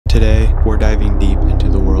Today, we're diving deep into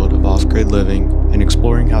the world of off-grid living and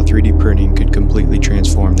exploring how 3D printing could completely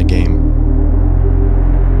transform the game.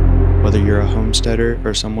 Whether you're a homesteader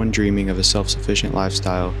or someone dreaming of a self-sufficient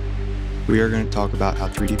lifestyle, we are going to talk about how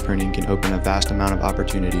 3D printing can open a vast amount of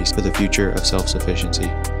opportunities for the future of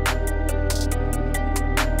self-sufficiency.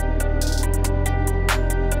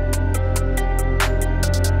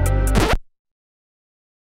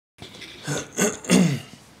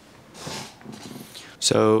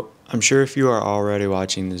 So, I'm sure if you are already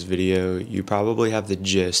watching this video, you probably have the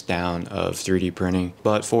gist down of 3D printing,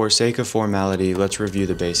 but for sake of formality, let's review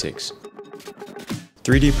the basics.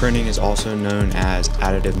 3D printing is also known as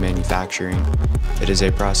additive manufacturing. It is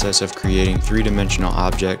a process of creating three-dimensional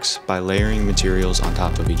objects by layering materials on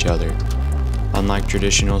top of each other. Unlike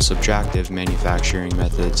traditional subtractive manufacturing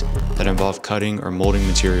methods that involve cutting or molding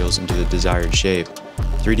materials into the desired shape,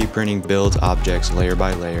 3D printing builds objects layer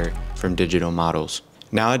by layer from digital models.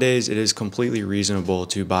 Nowadays, it is completely reasonable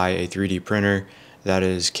to buy a 3D printer that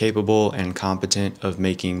is capable and competent of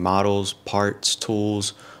making models, parts, tools,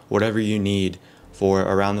 whatever you need for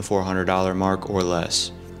around the $400 mark or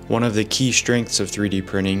less. One of the key strengths of 3D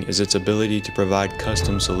printing is its ability to provide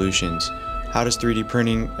custom solutions. How does 3D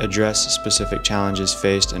printing address specific challenges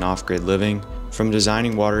faced in off-grid living? From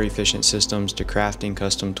designing water-efficient systems to crafting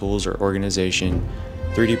custom tools or organization,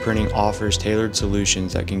 3D printing offers tailored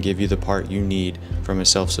solutions that can give you the part you need from a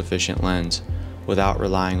self-sufficient lens, without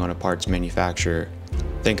relying on a parts manufacturer.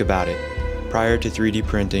 Think about it. Prior to 3D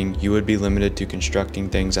printing, you would be limited to constructing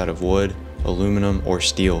things out of wood, aluminum, or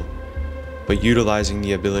steel. But utilizing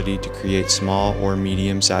the ability to create small or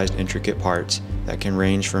medium-sized intricate parts that can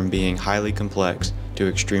range from being highly complex to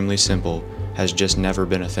extremely simple has just never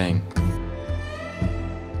been a thing.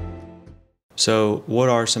 So, what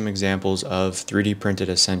are some examples of 3D printed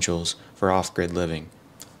essentials for off-grid living?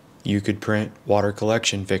 You could print water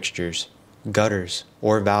collection fixtures, gutters,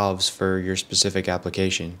 or valves for your specific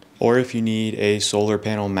application. Or if you need a solar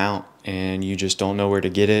panel mount and you just don't know where to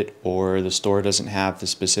get it, or the store doesn't have the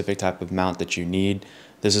specific type of mount that you need,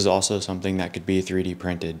 this is also something that could be 3D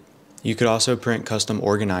printed. You could also print custom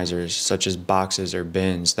organizers, such as boxes or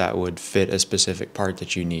bins that would fit a specific part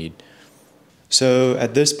that you need. So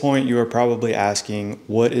at this point, you are probably asking,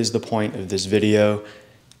 what is the point of this video?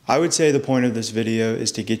 I would say the point of this video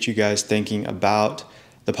is to get you guys thinking about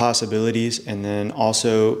the possibilities, and then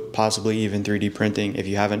also possibly even 3D printing if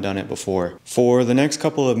you haven't done it before. For the next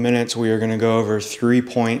couple of minutes, we are going to go over 3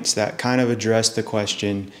 points that kind of address the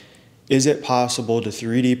question, is it possible to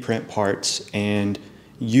 3D print parts and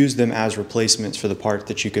use them as replacements for the part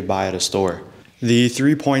that you could buy at a store? The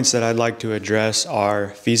 3 points that I'd like to address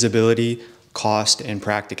are feasibility, cost, and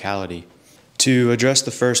practicality. To address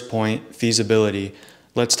the first point, feasibility,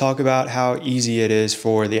 let's talk about how easy it is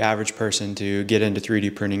for the average person to get into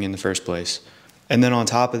 3D printing in the first place. And then on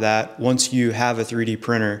top of that, once you have a 3D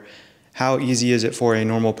printer, how easy is it for a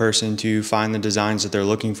normal person to find the designs that they're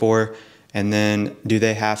looking for? And then do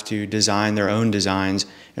they have to design their own designs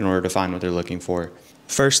in order to find what they're looking for?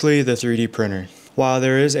 Firstly, the 3D printer. While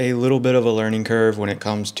there is a little bit of a learning curve when it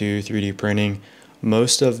comes to 3D printing,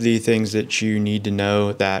 most of the things that you need to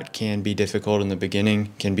know that can be difficult in the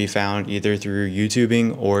beginning can be found either through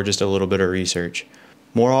YouTubing or just a little bit of research.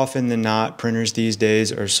 More often than not, printers these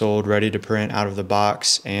days are sold ready to print out of the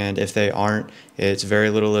box, and if they aren't, it's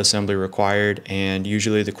very little assembly required, and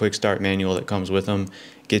usually the quick start manual that comes with them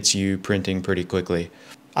gets you printing pretty quickly.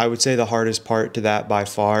 I would say the hardest part to that by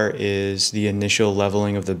far is the initial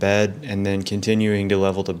leveling of the bed, and then continuing to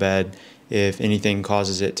level the bed if anything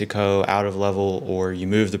causes it to go out of level or you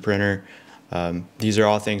move the printer. These are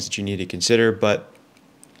all things that you need to consider, but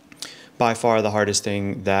by far the hardest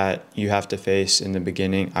thing that you have to face in the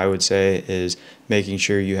beginning, I would say, is making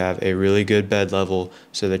sure you have a really good bed level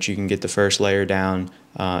so that you can get the first layer down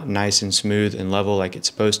nice and smooth and level like it's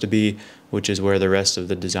supposed to be, which is where the rest of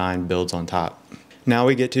the design builds on top. Now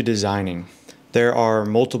we get to designing. There are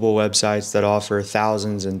multiple websites that offer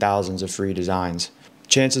thousands and thousands of free designs.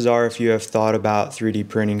 Chances are, if you have thought about 3D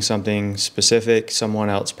printing something specific, someone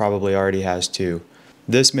else probably already has too.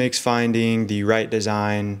 This makes finding the right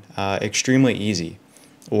design extremely easy,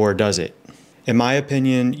 or does it? In my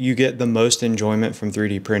opinion, you get the most enjoyment from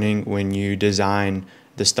 3D printing when you design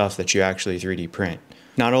the stuff that you actually 3D print.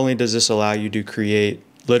 Not only does this allow you to create,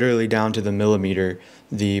 literally down to the millimeter,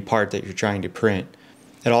 the part that you're trying to print,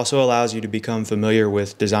 it also allows you to become familiar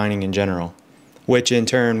with designing in general, which in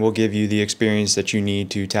turn will give you the experience that you need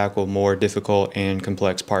to tackle more difficult and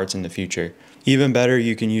complex parts in the future. Even better,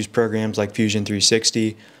 you can use programs like Fusion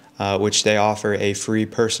 360, which they offer a free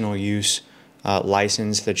personal use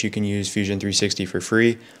license that you can use Fusion 360 for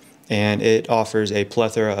free. and it offers a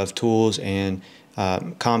plethora of tools and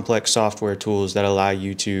complex software tools that allow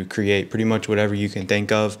you to create pretty much whatever you can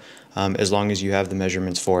think of, as long as you have the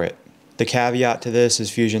measurements for it. The caveat to this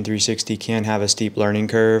is Fusion 360 can have a steep learning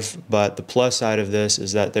curve, but the plus side of this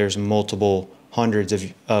is that there's multiple hundreds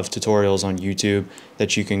of tutorials on YouTube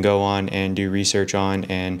that you can go on and do research on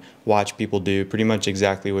and watch people do pretty much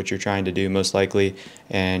exactly what you're trying to do, most likely,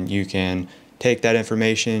 and you can take that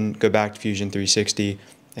information, go back to Fusion 360,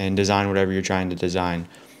 and design whatever you're trying to design.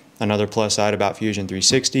 Another plus side about Fusion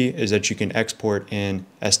 360 is that you can export in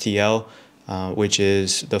STL, which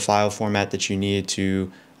is the file format that you need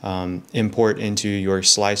to import into your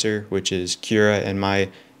slicer, which is Cura in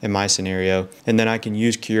my scenario. And then I can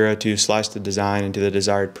use Cura to slice the design into the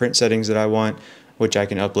desired print settings that I want, which I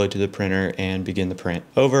can upload to the printer and begin the print.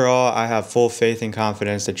 Overall, I have full faith and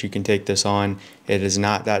confidence that you can take this on. It is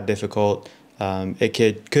not that difficult.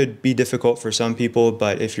 It could be difficult for some people,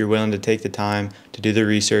 but if you're willing to take the time to do the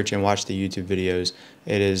research and watch the YouTube videos,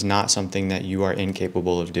 it is not something that you are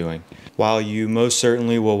incapable of doing. While you most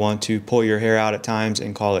certainly will want to pull your hair out at times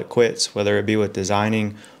and call it quits, whether it be with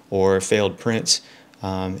designing or failed prints,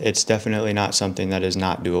 it's definitely not something that is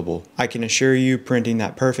not doable. I can assure you, printing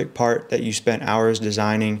that perfect part that you spent hours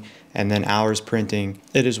designing and then hours printing,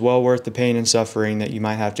 it is well worth the pain and suffering that you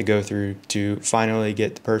might have to go through to finally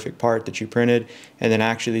get the perfect part that you printed and then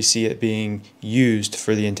actually see it being used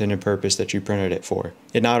for the intended purpose that you printed it for.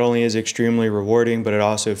 It not only is extremely rewarding, but it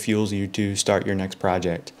also fuels you to start your next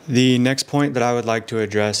project. The next point that I would like to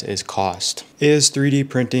address is cost. Is 3D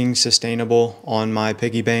printing sustainable on my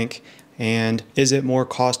piggy bank? And is it more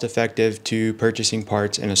cost effective to purchasing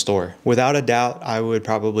parts in a store? Without a doubt, I would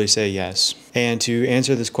probably say yes. And to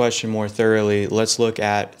answer this question more thoroughly, let's look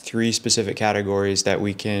at 3 specific categories that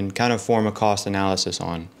we can kind of form a cost analysis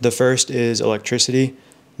on. The first is electricity,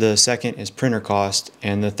 the second is printer cost,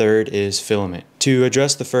 and the third is filament. To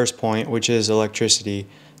address the first point, which is electricity,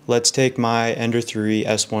 let's take my Ender 3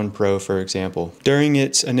 S1 Pro for example. During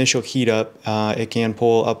its initial heat up, it can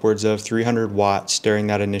pull upwards of 300 watts during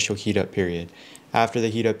that initial heat up period. After the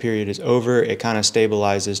heat up period is over, it kind of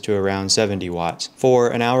stabilizes to around 70 watts. For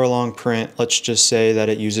an hour-long print, let's just say that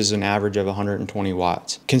it uses an average of 120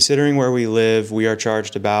 watts. Considering where we live, we are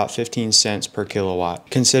charged about 15 cents per kilowatt.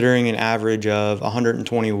 Considering an average of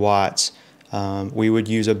 120 watts, we would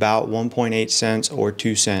use about 1.8 cents or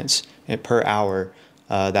 2 cents per hour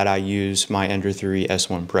that I use my Ender 3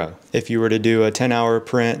 S1 Pro. If you were to do a 10-hour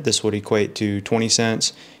print, this would equate to 20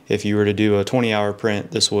 cents. If you were to do a 20-hour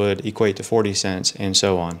print, this would equate to 40 cents, and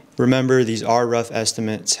so on. Remember, these are rough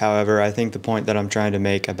estimates. However, I think the point that I'm trying to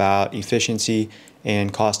make about efficiency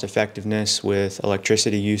and cost effectiveness with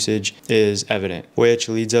electricity usage is evident, which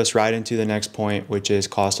leads us right into the next point, which is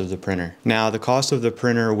cost of the printer. Now, the cost of the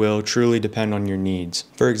printer will truly depend on your needs.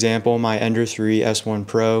 For example, my Ender 3 S1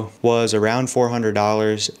 Pro was around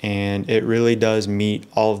 $400, and it really does meet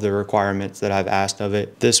all of the requirements that I've asked of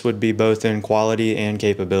it. This would be both in quality and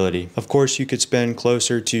capability. Of course, you could spend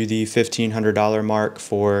closer to the $1,500 mark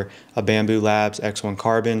for a Bambu Labs X1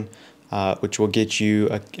 Carbon, which will get you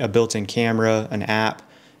a built-in camera, an app.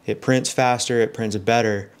 It prints faster, it prints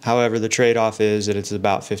better. However, the trade-off is that it's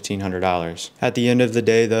about $1,500. At the end of the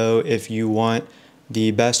day though, if you want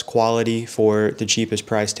the best quality for the cheapest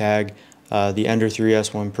price tag, the Ender 3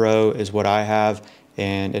 S1 Pro is what I have,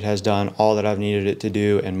 and it has done all that I've needed it to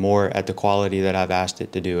do and more at the quality that I've asked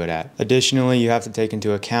it to do it at. Additionally, you have to take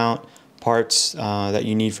into account parts that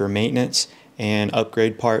you need for maintenance, and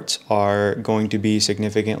upgrade parts are going to be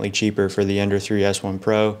significantly cheaper for the Ender 3 S1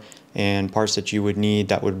 Pro, and parts that you would need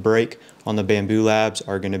that would break on the Bambu Labs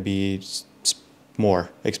are going to be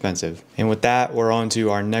more expensive. And with that, we're on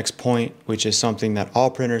to our next point, which is something that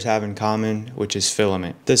all printers have in common, which is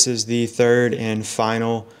filament. This is the third and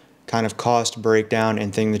final kind of cost breakdown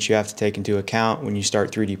and thing that you have to take into account when you start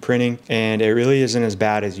 3D printing, and it really isn't as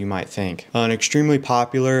bad as you might think. An extremely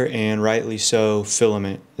popular, and rightly so,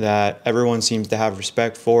 filament that everyone seems to have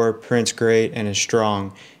respect for, prints great, and is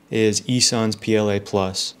strong is eSun's PLA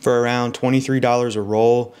Plus. For around $23 a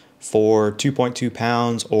roll, for 2.2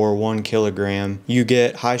 pounds or 1 kilogram, you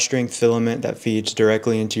get high strength filament that feeds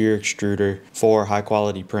directly into your extruder for high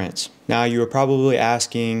quality prints. Now, you are probably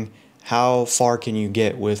asking, how far can you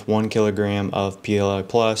get with 1 kilogram of PLA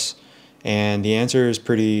Plus? And the answer is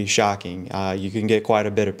pretty shocking. You can get quite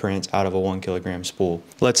a bit of prints out of a 1 kilogram spool.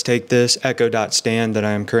 Let's take this Echo Dot stand that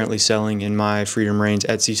I am currently selling in my Freedom Reigns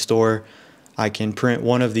Etsy store. I can print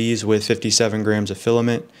one of these with 57 grams of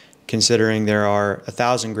filament. Considering there are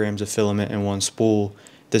 1,000 grams of filament in one spool,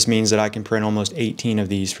 this means that I can print almost 18 of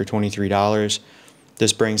these for $23.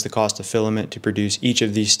 This brings the cost of filament to produce each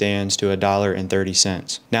of these stands to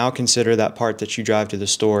 $1.30. Now consider that part that you drive to the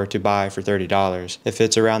store to buy for $30. If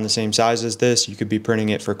it's around the same size as this, you could be printing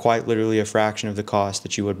it for quite literally a fraction of the cost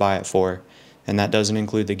that you would buy it for. And that doesn't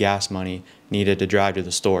include the gas money needed to drive to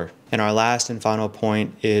the store. And our last and final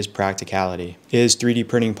point is practicality. Is 3D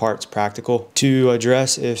printing parts practical? To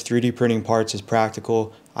address if 3D printing parts is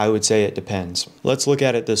practical, I would say it depends. Let's look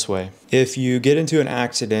at it this way. If you get into an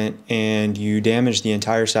accident and you damage the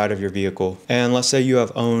entire side of your vehicle, and let's say you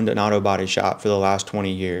have owned an auto body shop for the last 20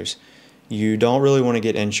 years, you don't really want to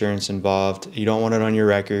get insurance involved, you don't want it on your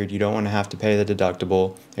record, you don't want to have to pay the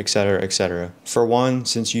deductible, etc., etc. For one,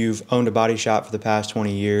 since you've owned a body shop for the past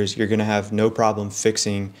 20 years, you're going to have no problem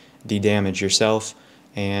fixing the damage yourself,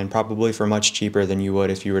 and probably for much cheaper than you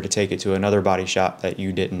would if you were to take it to another body shop that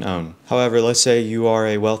you didn't own. However, let's say you are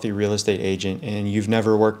a wealthy real estate agent and you've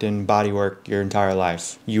never worked in bodywork your entire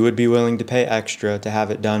life. You would be willing to pay extra to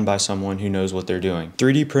have it done by someone who knows what they're doing.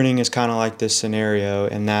 3D printing is kind of like this scenario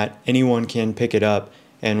in that anyone can pick it up,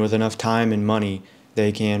 and with enough time and money,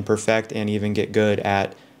 they can perfect and even get good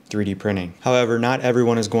at 3D printing. However, not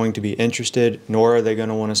everyone is going to be interested, nor are they going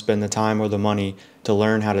to want to spend the time or the money to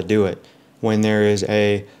learn how to do it, when there is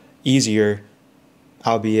a easier,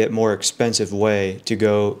 albeit more expensive way to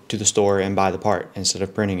go to the store and buy the part instead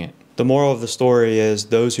of printing it. The moral of the story is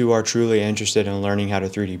those who are truly interested in learning how to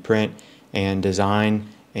 3D print and design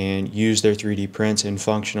and use their 3D prints in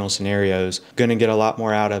functional scenarios going to get a lot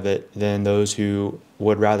more out of it than those who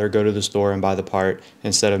would rather go to the store and buy the part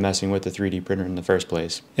instead of messing with the 3D printer in the first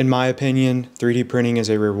place. In my opinion, 3D printing is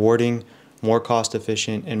a rewarding, more cost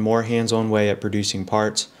efficient, and more hands-on way at producing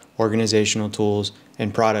parts, organizational tools,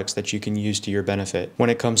 and products that you can use to your benefit. When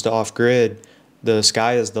it comes to off-grid, the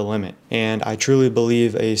sky is the limit, and I truly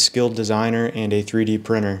believe a skilled designer and a 3D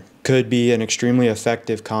printer could be an extremely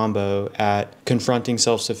effective combo at confronting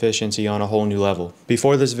self-sufficiency on a whole new level.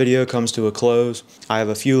 Before this video comes to a close, I have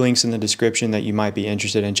a few links in the description that you might be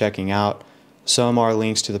interested in checking out. Some are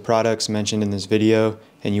links to the products mentioned in this video,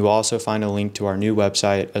 and you will also find a link to our new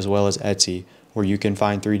website as well as Etsy, where you can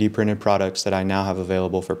find 3D printed products that I now have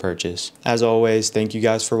available for purchase. As always, thank you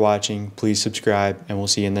guys for watching. Please subscribe, and we'll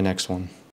see you in the next one.